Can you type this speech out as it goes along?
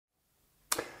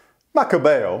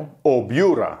Macabeo, or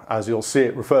Viura, as you'll see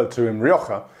it referred to in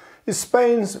Rioja, is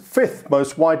Spain's fifth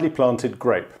most widely planted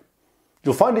grape.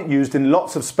 You'll find it used in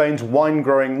lots of Spain's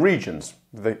wine-growing regions,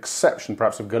 with the exception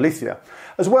perhaps of Galicia,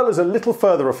 as well as a little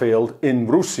further afield in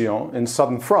Rousillon in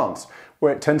southern France,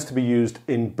 where it tends to be used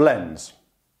in blends.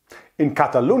 In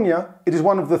Catalunya, it is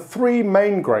one of the three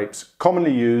main grapes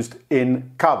commonly used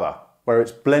in Cava, where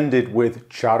it's blended with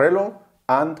Xarel-lo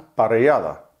and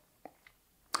Parellada.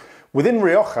 Within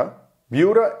Rioja,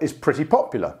 Viura is pretty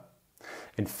popular.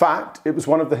 In fact, it was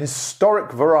one of the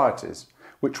historic varieties,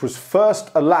 which was first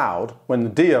allowed when the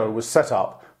DO was set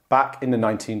up back in the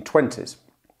 1920s.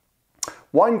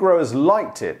 Wine growers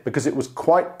liked it because it was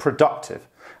quite productive,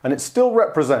 and it still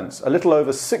represents a little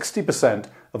over 60%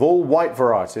 of all white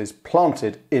varieties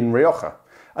planted in Rioja,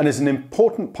 and is an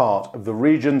important part of the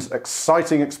region's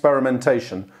exciting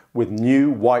experimentation with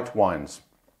new white wines.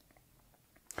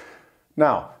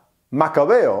 Now,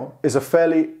 Macabeo is a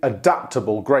fairly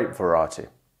adaptable grape variety,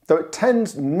 though it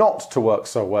tends not to work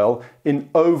so well in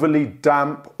overly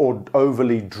damp or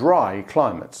overly dry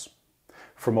climates.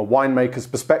 From a winemaker's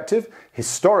perspective,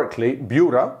 historically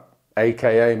Viura,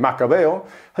 aka Macabeo,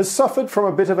 has suffered from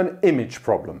a bit of an image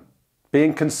problem,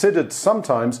 being considered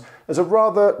sometimes as a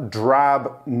rather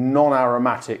drab,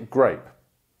 non-aromatic grape.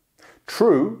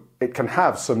 True, it can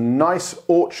have some nice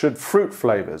orchard fruit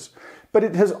flavours, but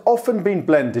it has often been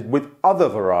blended with other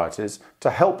varieties to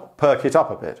help perk it up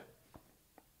a bit.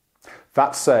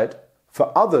 That said,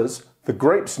 for others, the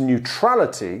grape's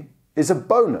neutrality is a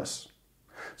bonus.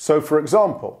 So, for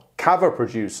example, Cava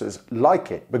producers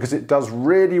like it because it does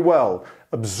really well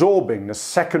absorbing the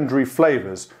secondary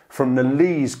flavours from the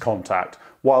lees contact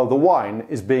while the wine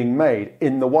is being made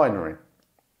in the winery.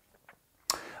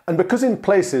 And because in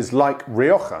places like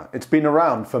Rioja it's been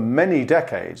around for many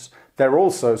decades, there are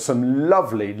also some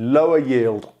lovely lower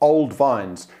yield old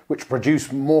vines which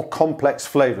produce more complex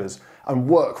flavours and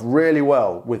work really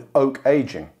well with oak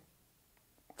aging.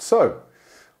 So,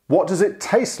 what does it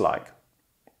taste like?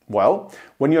 Well,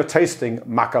 when you're tasting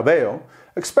Macabeo,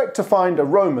 expect to find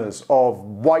aromas of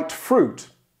white fruit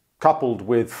coupled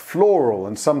with floral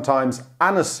and sometimes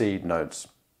aniseed notes.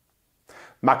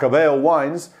 Macabeo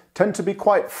wines tend to be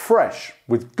quite fresh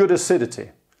with good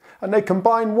acidity, and they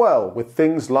combine well with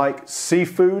things like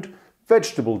seafood,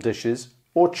 vegetable dishes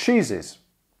or cheeses.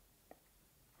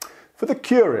 For the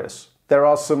curious, there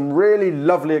are some really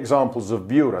lovely examples of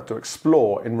Viura to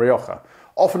explore in Rioja,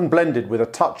 often blended with a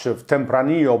touch of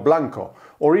Tempranillo Blanco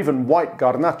or even white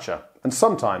Garnacha, and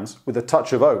sometimes with a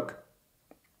touch of oak.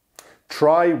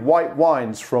 Try white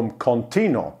wines from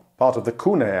Contino, part of the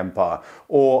Cune Empire,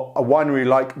 or a winery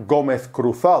like Gómez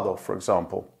Cruzado, for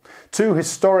example. Two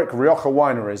historic Rioja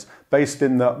wineries based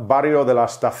in the Barrio de la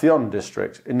Estación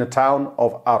district in the town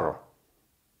of Haro.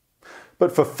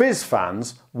 But for fizz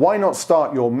fans, why not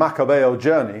start your Macabeo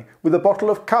journey with a bottle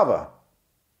of Cava?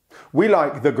 We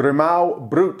like the Grimau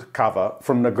Brut Cava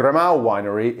from the Grimau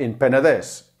winery in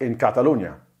Penedès in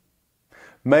Catalunya.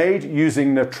 Made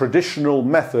using the traditional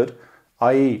method,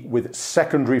 i.e. with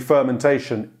secondary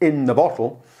fermentation in the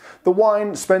bottle, the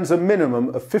wine spends a minimum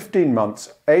of 15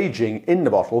 months aging in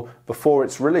the bottle before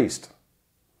it's released.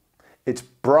 It's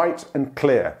bright and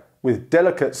clear, with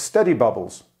delicate steady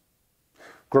bubbles.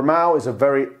 Grimau is a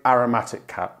very aromatic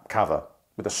cava,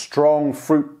 with a strong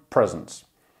fruit presence.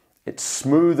 It's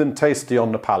smooth and tasty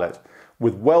on the palate,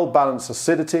 with well-balanced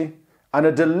acidity and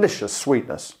a delicious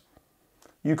sweetness.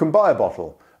 You can buy a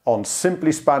bottle on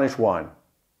Simply Spanish Wine.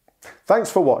 Thanks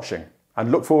for watching,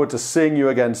 and look forward to seeing you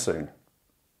again soon.